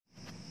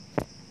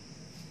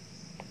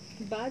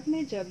बाद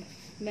में जब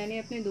मैंने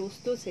अपने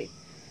दोस्तों से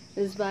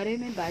इस बारे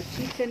में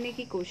बातचीत करने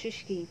की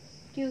कोशिश की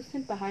कि उस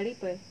दिन पहाड़ी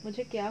पर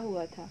मुझे क्या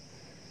हुआ था,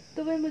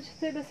 तो वे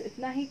मुझसे बस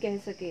इतना ही कह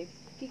सके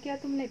कि क्या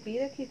तुमने पी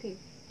रखी थी,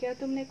 क्या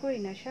तुमने कोई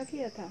नशा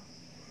किया था।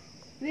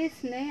 वे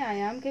इस नए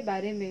आयाम के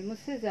बारे में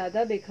मुझसे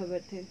ज़्यादा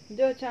बेखबर थे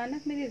जो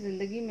अचानक मेरी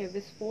ज़िंदगी में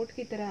विस्फोट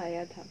की तरह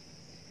आया था।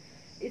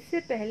 इससे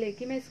पहले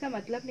कि मैं इसका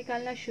मतलब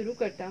निकालना शुरू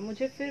करता,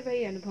 मुझे फिर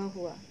वही अनुभव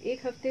हुआ।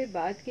 एक हफ्ते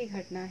बाद की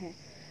घटना है।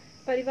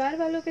 परिवार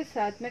वालों के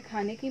साथ मैं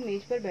खाने की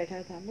मेज पर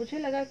बैठा था। मुझे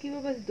लगा कि वो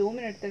बस 2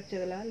 मिनट तक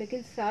चला,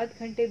 लेकिन 7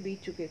 घंटे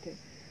बीत चुके थे।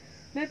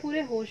 मैं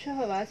पूरे होशो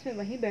हवास में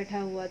वहीं बैठा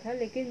हुआ था,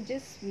 लेकिन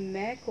जिस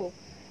मैं को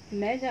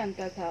मैं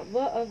जानता था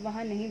वह अब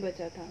वहां नहीं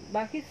बचा था।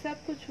 बाकी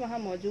सब कुछ वहां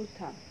मौजूद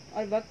था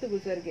और वक्त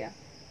गुजर गया।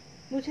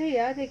 मुझे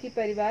याद है कि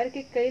परिवार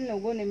के कई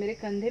लोगों ने मेरे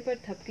कंधे पर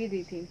थपकी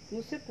दी थी,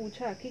 मुझसे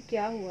पूछा कि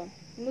क्या हुआ,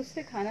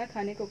 मुझसे खाना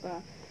खाने को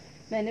कहा।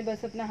 मैंने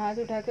बस अपना हाथ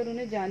उठाकर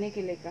उन्हें जाने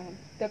के लिए कहा।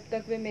 तब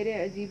तक वे मेरे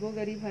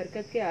अजीबोगरीब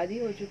हरकत के आदी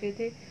हो चुके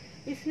थे,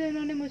 इसलिए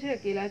उन्होंने मुझे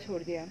अकेला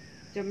छोड़ दिया।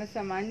 जब मैं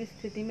सामान्य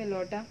स्थिति में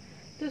लौटा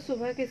तो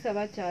सुबह के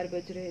 4:15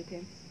 बज रहे थे।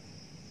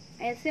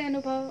 ऐसे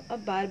अनुभव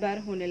अब बार बार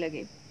होने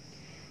लगे।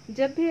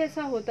 जब भी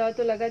ऐसा होता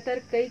तो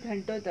लगातार कई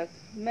घंटों तक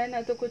मैं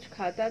न तो कुछ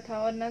खाता था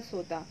और न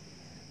सोता,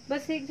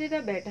 बस एक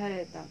जगह बैठा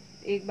रहता।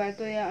 एक बार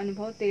तो यह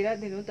अनुभव 13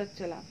 दिनों तक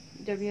चला।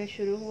 जब यह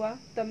शुरू हुआ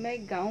तब मैं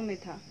एक गांव में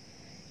था।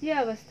 यह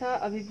अवस्था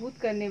अभिभूत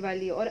करने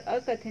वाली और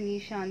अकथनीय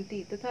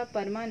शांति तथा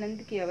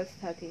परमानंद की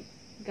अवस्था थी।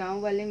 गांव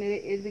वाले मेरे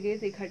इर्द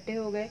गिर्द इकट्ठे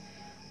हो गए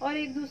और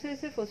एक दूसरे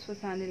से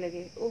फुसफुसाने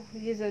लगे, ओह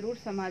ये जरूर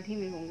समाधि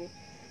में होंगे।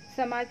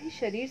 समाधि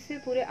शरीर से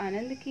पूरे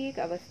आनंद की एक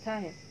अवस्था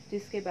है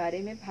जिसके बारे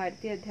में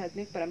भारतीय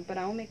आध्यात्मिक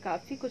परंपराओं में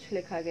काफी कुछ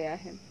लिखा गया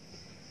है।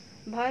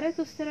 भारत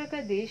उस तरह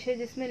का देश है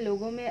जिसमें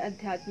लोगों में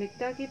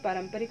आध्यात्मिकता की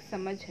पारंपरिक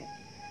समझ है,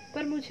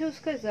 पर मुझे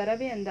उसका जरा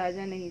भी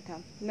अंदाजा नहीं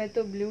था। मैं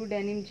तो ब्लू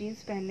डेनिम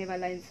जीन्स पहनने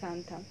वाला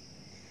इंसान था।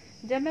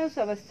 जब मैं उस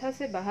अवस्था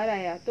से बाहर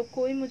आया तो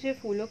कोई मुझे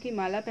फूलों की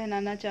माला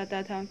पहनाना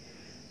चाहता था,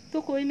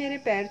 तो कोई मेरे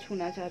पैर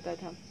छूना चाहता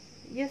था।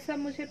 यह सब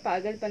मुझे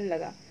पागलपन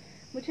लगा।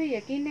 मुझे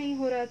यकीन नहीं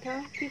हो रहा था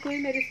कि कोई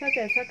मेरे साथ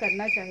ऐसा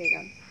करना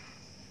चाहेगा।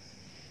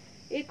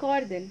 एक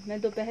और दिन मैं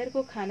दोपहर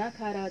को खाना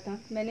खा रहा था।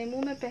 मैंने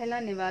मुंह में पहला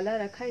निवाला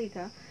रखा ही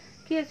था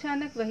कि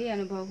अचानक वही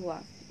अनुभव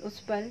हुआ। उस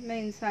पल मैं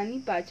इंसानी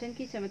पाचन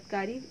की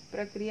चमत्कारी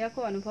प्रक्रिया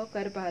को अनुभव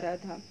कर पा रहा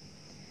था।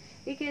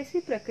 एक ऐसी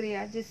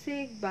प्रक्रिया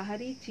जिससे एक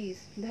बाहरी चीज,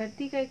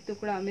 धरती का एक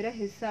टुकड़ा, मेरा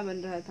हिस्सा बन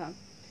रहा था।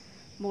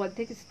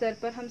 बौद्धिक स्तर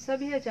पर हम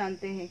सब यह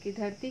जानते हैं कि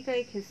धरती का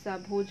एक हिस्सा,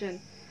 भोजन,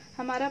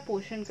 हमारा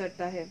पोषण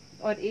करता है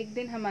और एक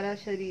दिन हमारा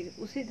शरीर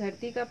उसी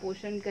धरती का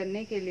पोषण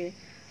करने के लिए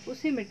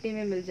उसी मिट्टी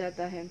में मिल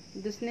जाता है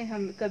जिसने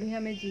कभी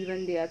हमें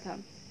जीवन दिया था।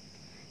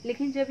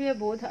 लेकिन जब यह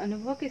बोध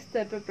अनुभव के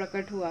स्तर पर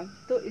प्रकट हुआ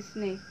तो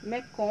इसने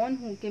मैं कौन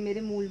हूँ कि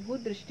मेरे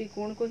मूलभूत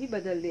दृष्टिकोण को ही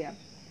बदल दिया।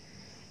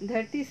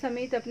 धरती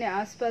समेत अपने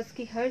आसपास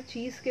की हर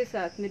चीज के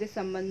साथ मेरे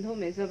संबंधों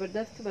में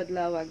जबरदस्त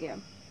बदलाव आ गया।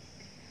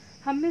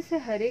 हम में से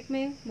हर एक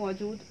में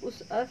मौजूद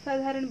उस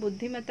असाधारण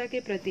बुद्धिमत्ता के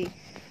प्रति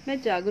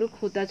मैं जागरूक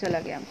होता चला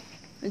गया,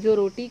 जो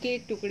रोटी के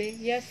एक टुकड़े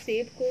या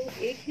सेब को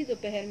एक ही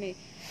दोपहर में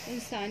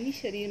इंसानी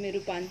शरीर में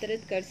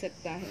रूपांतरित कर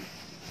सकता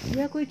है।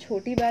 यह कोई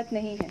छोटी बात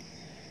नहीं है।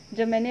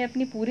 जब मैंने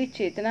अपनी पूरी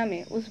चेतना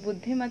में उस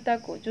बुद्धिमत्ता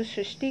को, जो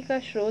सृष्टि का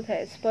स्रोत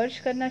है, स्पर्श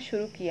करना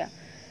शुरू किया,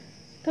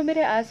 तो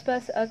मेरे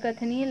आसपास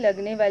अकथनीय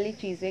लगने वाली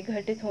चीजें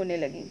घटित होने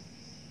लगी।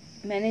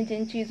 मैंने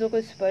जिन चीजों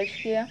को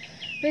स्पर्श किया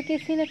वे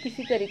किसी न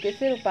किसी तरीके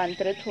से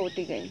रूपांतरित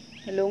होती गईं।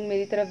 लोग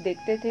मेरी तरफ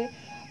देखते थे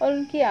और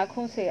उनकी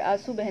आंखों से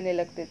आंसू बहने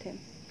लगते थे।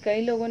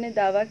 कई लोगों ने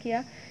दावा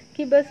किया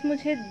कि बस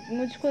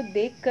मुझको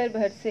देखकर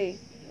भर से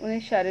उन्हें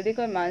शारीरिक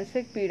और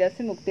मानसिक पीड़ा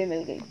से मुक्ति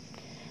मिल गई।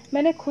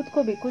 मैंने खुद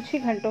को भी कुछ ही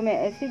घंटों में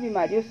ऐसी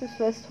बीमारियों से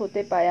स्वस्थ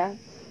होते पाया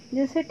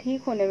जिनसे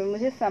ठीक होने में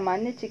मुझे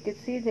सामान्य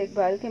चिकित्सीय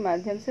देखभाल के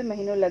माध्यम से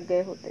महीनों लग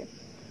गए होते।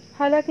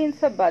 हालांकि इन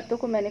सब बातों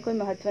को मैंने कोई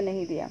महत्व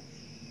नहीं दिया।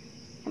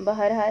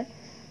 बहरहाल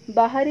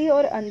बाहरी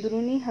और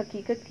अंदरूनी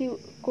हकीकत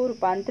को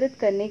रूपांतरित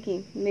करने की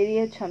मेरी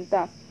यह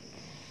क्षमता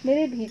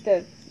मेरे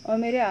भीतर और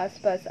मेरे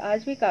आसपास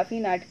आज भी काफी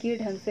नाटकीय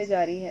ढंग से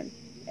जारी है।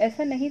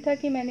 ऐसा नहीं था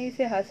कि मैंने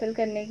इसे हासिल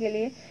करने के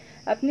लिए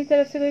अपनी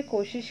तरफ से कोई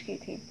कोशिश की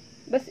थी।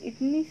 बस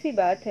इतनी सी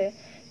बात है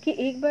कि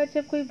एक बार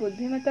जब कोई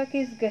बुद्धिमत्ता के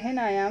इस गहन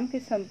आयाम के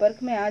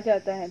संपर्क में आ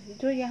जाता है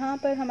जो यहाँ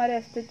पर हमारे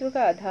अस्तित्व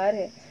का आधार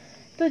है,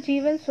 तो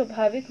जीवन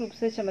स्वाभाविक रूप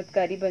से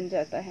चमत्कारी बन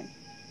जाता है।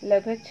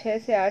 लगभग 6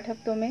 से 8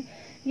 हफ्तों में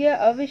यह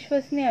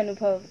अविश्वसनीय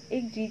अनुभव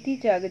एक जीती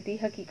जागती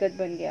हकीकत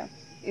बन गया।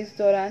 इस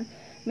दौरान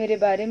मेरे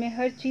बारे में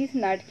हर चीज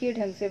नाटकीय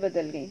ढंग से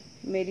बदल गई।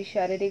 मेरी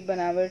शारीरिक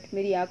बनावट,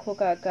 मेरी आंखों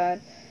का आकार,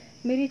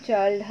 मेरी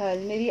चाल ढाल,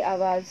 मेरी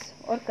आवाज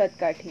और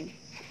कदकाठी,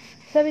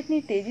 सब इतनी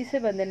तेजी से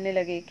बदलने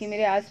लगे कि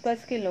मेरे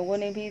आसपास के लोगों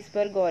ने भी इस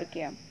पर गौर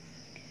किया।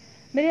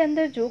 मेरे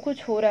अंदर जो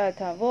कुछ हो रहा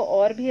था वो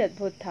और भी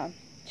अद्भुत था।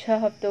 6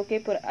 हफ्तों के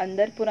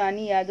अंदर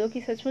पुरानी यादों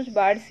की सचमुच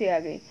बाढ़ सी आ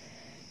गई।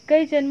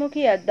 कई जन्मों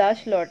की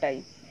याददाश्त लौट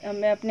आई। अब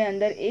मैं अपने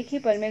अंदर एक ही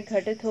पल में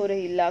घटित हो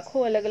रही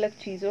लाखों अलग अलग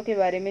चीजों के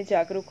बारे में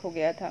जागरूक हो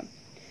गया था।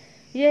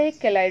 यह एक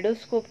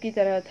कैलाइडोस्कोप की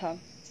तरह था।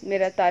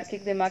 मेरा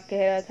तार्किक दिमाग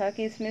कह रहा था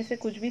कि इसमें से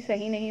कुछ भी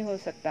सही नहीं हो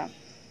सकता,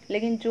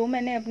 लेकिन जो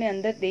मैंने अपने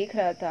अंदर देख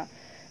रहा था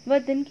वह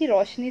दिन की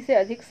रोशनी से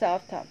अधिक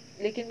साफ था,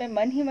 लेकिन मैं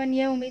मन ही मन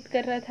यह उम्मीद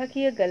कर रहा था कि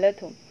यह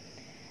गलत हो।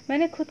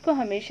 मैंने खुद को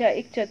हमेशा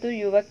एक चतुर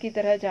युवक की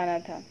तरह जाना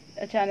था।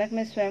 अचानक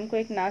मैं स्वयं को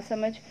एक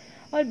नासमझ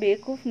और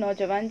बेवकूफ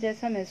नौजवान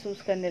जैसा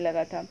महसूस करने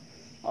लगा था,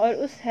 और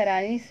उस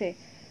हैरानी से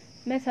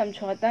मैं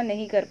समझौता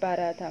नहीं कर पा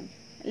रहा था।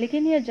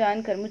 लेकिन यह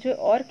जानकर मुझे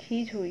और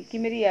खीज हुई कि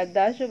मेरी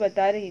याददाश्त जो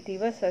बता रही थी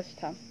वह सच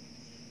था।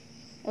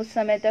 उस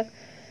समय तक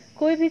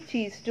कोई भी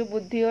चीज जो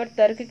बुद्धि और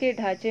तर्क के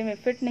ढांचे में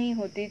फिट नहीं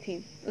होती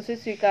थी, उसे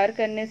स्वीकार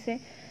करने से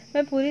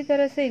मैं पूरी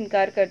तरह से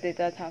इनकार कर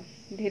देता था।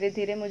 धीरे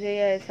धीरे मुझे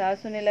यह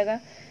एहसास होने लगा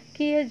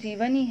कि यह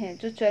जीवन ही है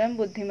जो चरम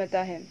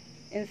बुद्धिमत्ता है।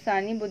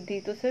 इंसानी बुद्धि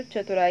तो सिर्फ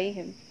चतुराई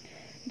है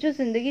जो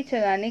जिंदगी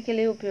चलाने के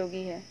लिए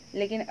उपयोगी है,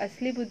 लेकिन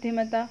असली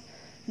बुद्धिमत्ता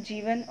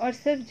जीवन और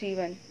सिर्फ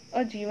जीवन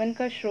और जीवन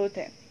का स्रोत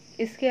है,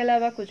 इसके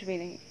अलावा कुछ भी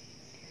नहीं।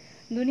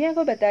 दुनिया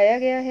को बताया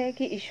गया है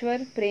कि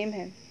ईश्वर प्रेम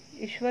है,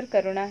 ईश्वर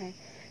करुणा है,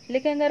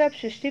 लेकिन अगर आप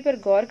सृष्टि पर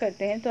गौर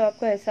करते हैं तो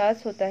आपको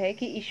एहसास होता है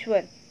कि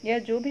ईश्वर या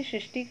जो भी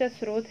सृष्टि का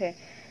स्रोत है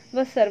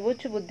वह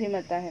सर्वोच्च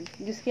बुद्धिमत्ता है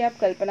जिसकी आप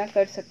कल्पना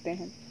कर सकते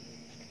हैं।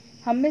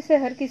 हम में से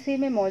हर किसी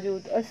में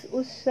मौजूद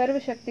उस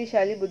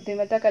सर्वशक्तिशाली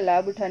बुद्धिमत्ता का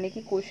लाभ उठाने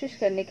की कोशिश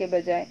करने के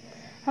बजाय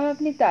हम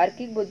अपनी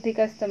तार्किक बुद्धि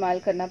का इस्तेमाल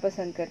करना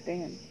पसंद करते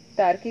हैं।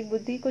 तार्किक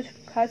बुद्धि कुछ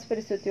खास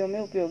परिस्थितियों में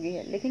उपयोगी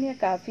है, लेकिन यह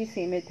काफी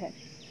सीमित है।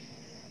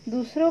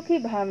 दूसरों की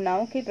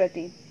भावनाओं के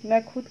प्रति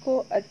मैं खुद को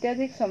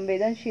अत्यधिक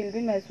संवेदनशील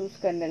भी महसूस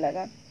करने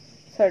लगा।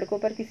 सड़कों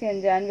पर किसी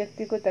अनजान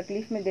व्यक्ति को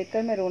तकलीफ में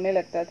देखकर मैं रोने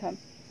लगता था।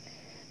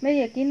 मैं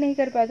यकीन नहीं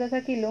कर पाता था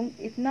कि लोग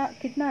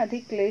कितना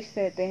अधिक क्लेश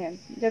सहते हैं,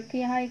 जबकि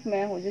यहाँ एक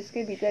मैं हूँ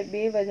जिसके भीतर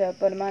बेवजह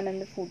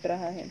परमानंद फूट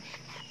रहा है।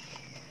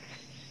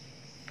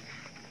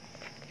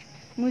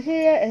 मुझे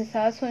यह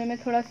एहसास होने में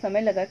थोड़ा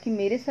समय लगा कि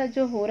मेरे साथ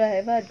जो हो रहा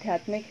है वह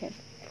आध्यात्मिक है।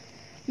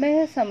 मैं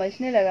यह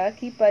समझने लगा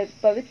कि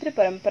पवित्र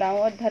परंपराओं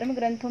और धर्म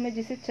ग्रंथों में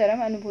जिसे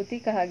चरम अनुभूति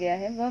कहा गया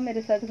है वह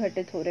मेरे साथ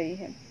घटित हो रही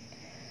है।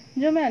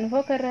 जो मैं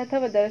अनुभव कर रहा था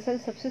वह दरअसल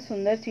सबसे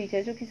सुंदर चीज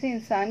है जो किसी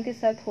इंसान के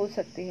साथ हो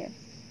सकती है।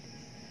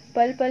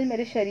 पल पल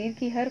मेरे शरीर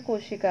की हर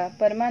कोशिका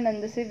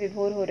परमानंद से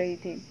विभोर हो रही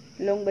थी।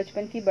 लोग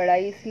बचपन की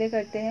बड़ाई इसलिए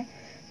करते हैं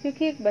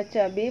क्योंकि एक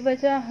बच्चा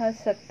बेवजह हंस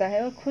सकता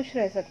है और खुश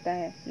रह सकता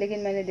है, लेकिन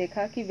मैंने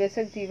देखा कि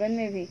वयस्क जीवन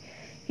में भी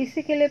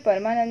किसी के लिए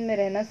परमानंद में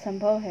रहना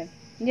संभव है।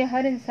 यह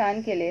हर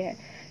इंसान के लिए है,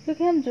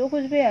 क्योंकि हम जो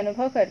कुछ भी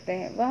अनुभव करते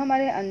हैं वह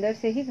हमारे अंदर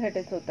से ही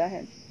घटित होता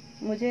है।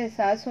 मुझे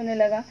एहसास होने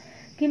लगा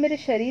कि मेरे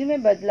शरीर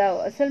में बदलाव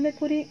असल में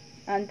पूरी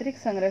आंतरिक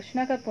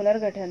संरचना का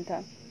पुनर्गठन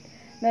था।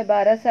 मैं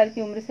 12 साल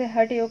की उम्र से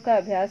हठ योग का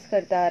अभ्यास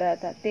करता आ रहा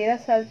था। 13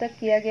 साल तक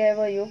किया गया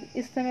वह योग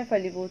इस समय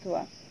फलीभूत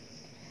हुआ।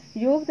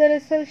 योग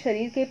दरअसल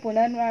शरीर के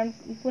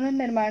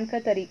पुनर्निर्माण का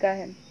तरीका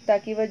है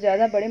ताकि वह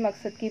ज्यादा बड़े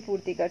मकसद की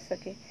पूर्ति कर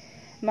सके।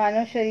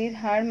 मानव शरीर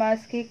हाड़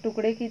मांस के एक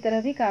टुकड़े की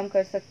तरह भी काम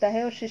कर सकता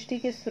है और सृष्टि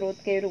के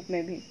स्रोत के रूप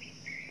में भी।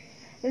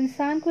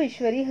 इंसान को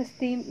ईश्वरीय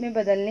हस्ती में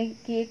बदलने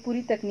की एक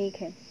पूरी तकनीक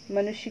है।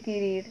 मनुष्य की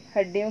रीढ़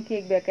हड्डियों की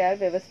एक बेकार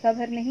व्यवस्था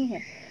भर नहीं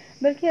है,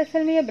 बल्कि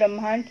असल में यह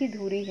ब्रह्मांड की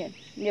धुरी है।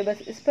 यह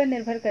बस इस पर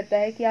निर्भर करता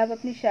है कि आप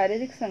अपनी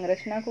शारीरिक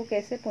संरचना को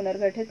कैसे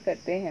पुनर्गठित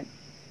करते हैं।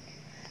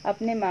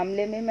 अपने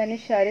मामले में मैंने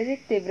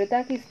शारीरिक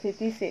तीव्रता की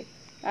स्थिति से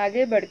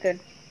आगे बढ़कर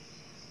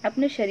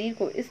अपने शरीर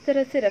को इस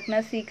तरह से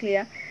रखना सीख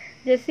लिया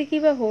जैसे कि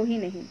वह हो ही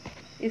नहीं।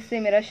 इससे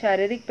मेरा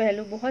शारीरिक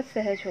पहलू बहुत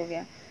सहज हो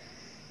गया।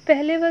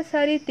 पहले वह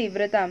सारी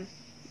तीव्रता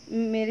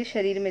मेरे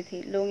शरीर में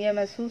थी। लोग यह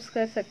महसूस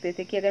कर सकते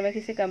थे कि अगर मैं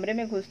किसी कमरे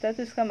में घुसता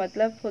तो इसका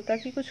मतलब होता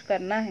कि कुछ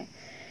करना है,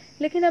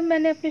 लेकिन अब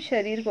मैंने अपने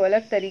शरीर को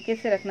अलग तरीके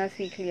से रखना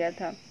सीख लिया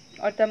था,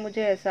 और तब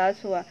मुझे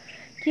एहसास हुआ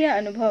कि यह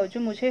अनुभव जो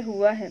मुझे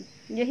हुआ है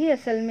यही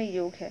असल में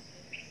योग है।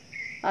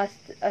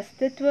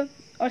 अस्तित्व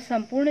और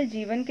संपूर्ण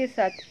जीवन के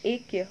साथ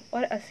ऐक्य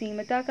और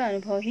असीमता का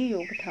अनुभव ही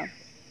योग था।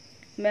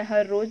 मैं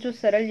हर रोज जो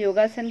सरल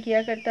योगासन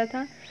किया करता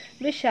था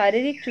वे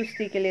शारीरिक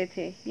चुस्ती के लिए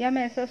थे, या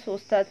मैं ऐसा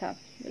सोचता था,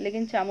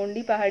 लेकिन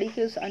चामुंडी पहाड़ी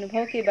के उस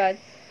अनुभव के बाद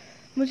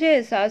मुझे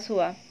एहसास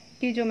हुआ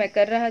कि जो मैं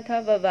कर रहा था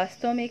वह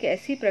वास्तव में एक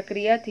ऐसी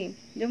प्रक्रिया थी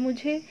जो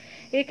मुझे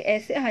एक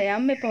ऐसे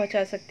आयाम में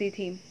पहुंचा सकती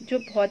थी जो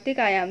भौतिक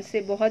आयाम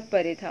से बहुत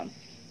परे था।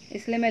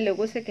 इसलिए मैं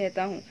लोगों से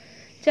कहता हूँ,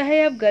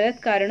 चाहे आप गलत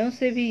कारणों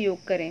से भी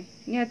योग करें,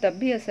 यह तब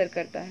भी असर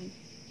करता है।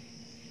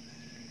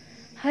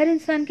 हर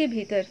इंसान के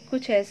भीतर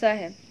कुछ ऐसा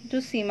है जो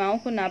सीमाओं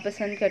को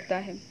नापसंद करता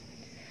है,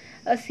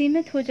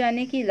 असीमित हो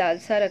जाने की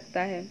लालसा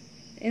रखता है।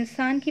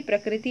 इंसान की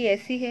प्रकृति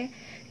ऐसी है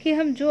कि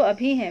हम जो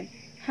अभी हैं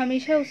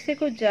हमेशा उससे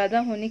कुछ ज्यादा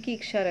होने की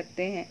इच्छा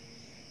रखते हैं।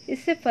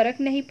 इससे फर्क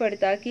नहीं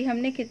पड़ता कि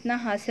हमने कितना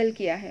हासिल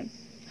किया है,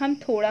 हम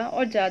थोड़ा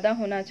और ज्यादा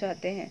होना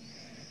चाहते हैं।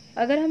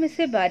 अगर हम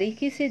इसे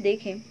बारीकी से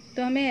देखें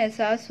तो हमें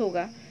एहसास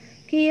होगा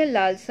कि यह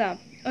लालसा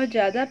और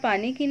ज्यादा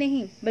पाने की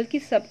नहीं बल्कि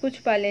सब कुछ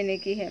पा लेने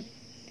की है।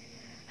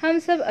 हम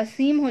सब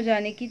असीम हो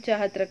जाने की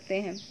चाहत रखते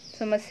हैं।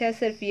 समस्या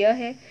सिर्फ यह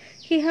है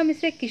कि हम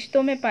इसे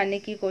किश्तों में पाने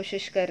की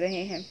कोशिश कर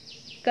रहे हैं।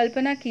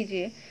 कल्पना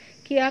कीजिए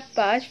कि आप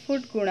 5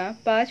 फुट गुणा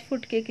 5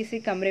 फुट के किसी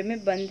कमरे में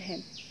बंद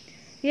हैं।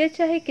 यह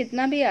चाहे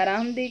कितना भी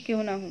आरामदेह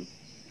क्यों ना हो,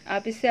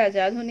 आप इससे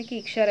आज़ाद होने की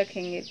इच्छा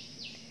रखेंगे।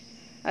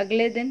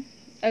 अगले दिन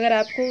अगर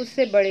आपको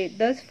उससे बड़े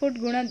 10 फुट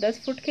गुणा 10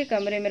 फुट के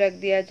कमरे में रख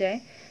दिया जाए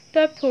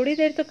तो आप थोड़ी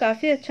देर तो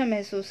काफ़ी अच्छा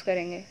महसूस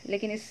करेंगे,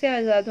 लेकिन इससे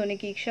आज़ाद होने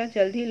की इच्छा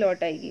जल्द ही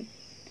लौट आएगी।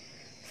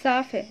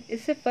 साफ है,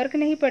 इससे फ़र्क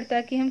नहीं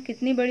पड़ता कि हम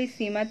कितनी बड़ी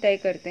सीमा तय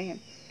करते हैं।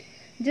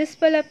 जिस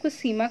पल आपको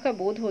सीमा का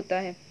बोध होता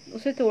है,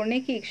 उसे तोड़ने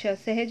की इच्छा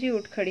सहज ही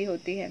उठ खड़ी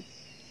होती है।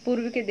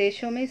 पूर्व के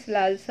देशों में इस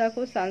लालसा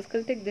को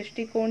सांस्कृतिक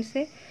दृष्टिकोण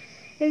से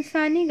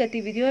इंसानी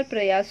गतिविधियों और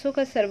प्रयासों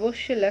का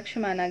सर्वोच्च लक्ष्य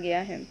माना गया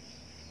है।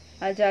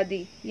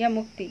 आज़ादी या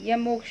मुक्ति या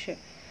मोक्ष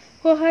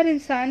को हर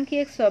इंसान की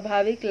एक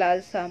स्वाभाविक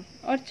लालसा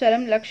और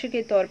चरम लक्ष्य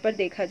के तौर पर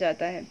देखा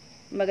जाता है,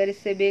 मगर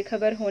इससे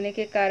बेखबर होने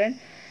के कारण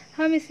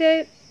हम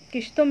इसे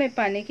किश्तों में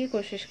पाने की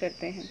कोशिश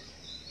करते हैं।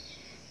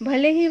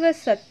 भले ही वह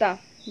सत्ता,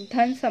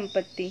 धन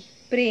संपत्ति,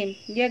 प्रेम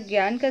या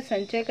ज्ञान का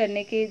संचय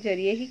करने के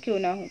जरिए ही क्यों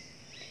ना हो।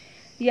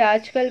 यह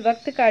आजकल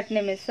वक्त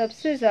काटने में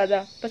सबसे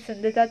ज़्यादा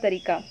पसंदीदा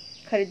तरीका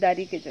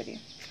खरीदारी के जरिए।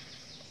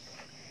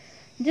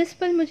 जिस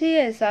पल मुझे यह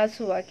एहसास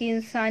हुआ कि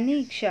इंसानी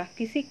इच्छा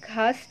किसी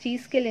खास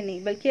चीज़ के लिए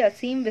नहीं बल्कि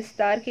असीम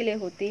विस्तार के लिए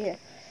होती है,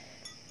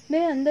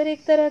 मेरे अंदर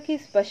एक तरह की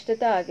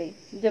स्पष्टता आ गई।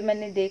 जब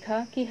मैंने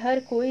देखा कि हर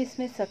कोई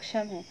इसमें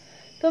सक्षम है,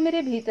 तो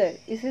मेरे भीतर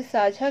इसे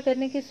साझा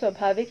करने की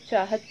स्वाभाविक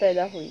चाहत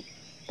पैदा हुई।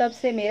 तब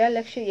से मेरा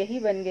लक्ष्य यही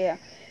बन गया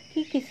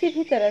कि किसी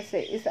भी तरह से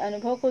इस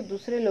अनुभव को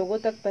दूसरे लोगों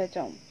तक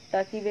पहुंचाऊं,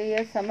 ताकि वे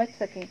यह समझ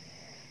सकें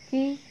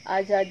कि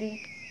आज़ादी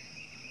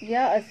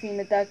या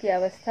असीमता की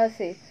अवस्था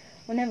से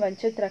उन्हें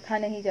वंचित रखा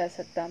नहीं जा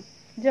सकता,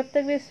 जब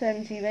तक वे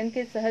स्वयं जीवन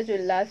के सहज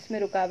उल्लास में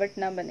रुकावट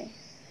न बने।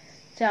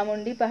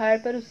 चामुंडी पहाड़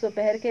पर उस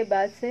दोपहर के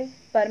बाद से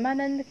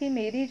परमानंद की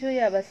मेरी जो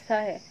यह अवस्था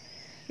है,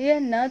 यह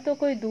न तो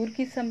कोई दूर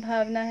की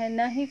संभावना है,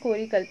 न ही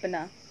कोरी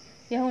कल्पना।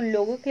 यह उन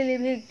लोगों के लिए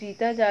भी एक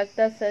जीता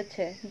जागता सच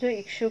है जो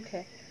इच्छुक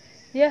है।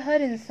 यह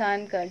हर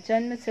इंसान का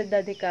जन्म सिद्ध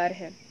अधिकार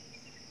है।